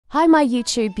Hi my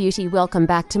YouTube beauty, welcome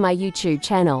back to my YouTube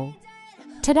channel.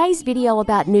 Today's video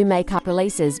about new makeup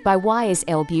releases by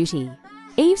YSL Beauty.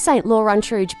 Yves Saint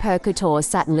LaurentRouge Pur Couture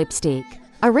Satin Lipstick.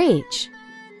 A rich,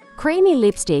 creamy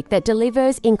lipstick that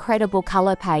delivers incredible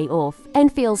color payoff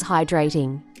and feels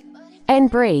hydrating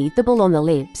and breathable on the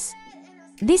lips.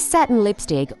 This satin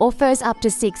lipstick offers up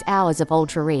to 6 hours of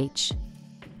ultra-rich,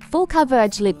 full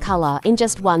coverage lip color in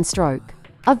just one stroke.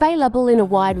 Available in a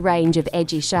wide range of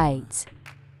edgy shades.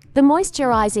 The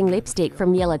moisturizing lipstick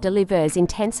from Yellow delivers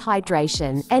intense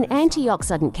hydration and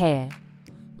antioxidant care,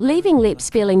 leaving lips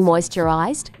feeling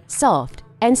moisturized, soft,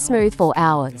 and smooth for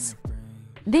hours.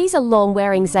 These are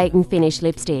long-wearing satin finish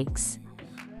lipsticks.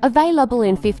 Available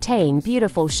in 15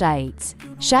 beautiful shades.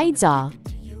 Shades are: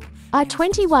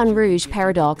 R21 Rouge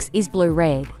Paradox is blue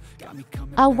red,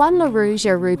 R1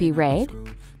 LaurentRouge Ruby red,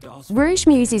 Rouge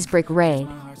Muse is brick red,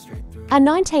 a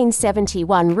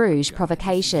 1971 Rouge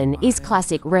Provocation is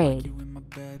classic red.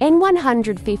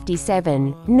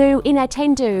 N157 New in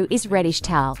Attendu is reddish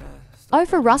taupe. O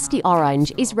for rusty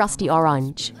orange is rusty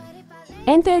orange.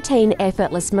 N13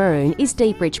 Effortless Maroon is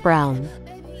deep rich brown.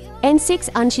 N6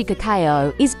 Unchi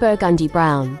Cacao is burgundy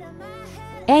brown.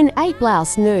 N8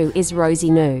 Blouse Nude is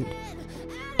rosy nude.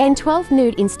 N12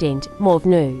 Nude Instinct mauve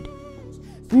nude.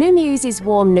 New Muse is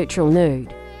warm neutral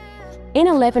nude.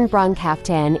 N11 Brun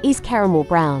Caftan is caramel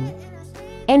brown.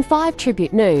 N5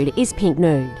 Tribute Nude is pink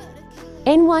nude.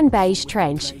 N1 Beige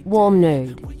Trench warm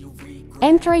nude.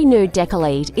 N3 Nude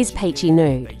Decolete is peachy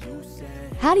nude.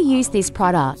 How to use this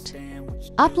product?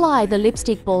 Apply the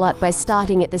lipstick bullet by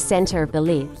starting at the center of the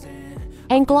lip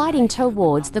and gliding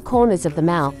towards the corners of the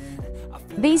mouth.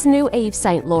 These new Yves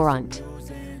Saint Laurent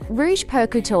Rouge Pur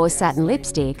Couture Satin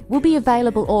Lipstick will be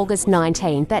available August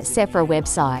 19th at Sephora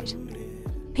website.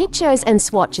 Pictures and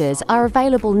swatches are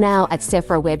available now at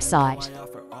Sephora website.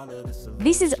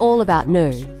 This is all about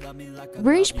new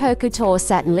Rouge Pur Couture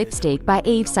Satin Lipstick by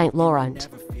Yves Saint Laurent.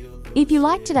 If you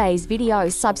like today's video,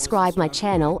 subscribe my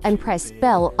channel and press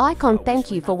bell icon.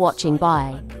 Thank you for watching.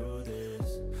 Bye.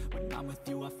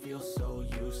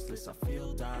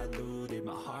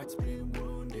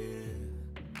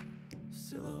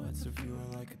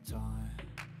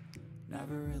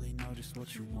 Never really know just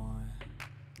what you want.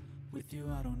 With you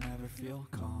I don't ever feel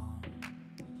calm.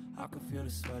 I can feel the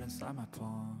sweat inside my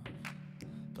palm.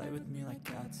 Play with me like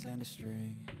cats and a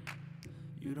string.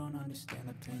 You don't understand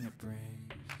the pain it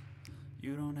brings.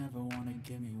 You don't ever wanna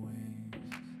give me wings.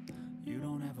 You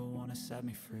don't ever wanna set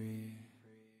me free.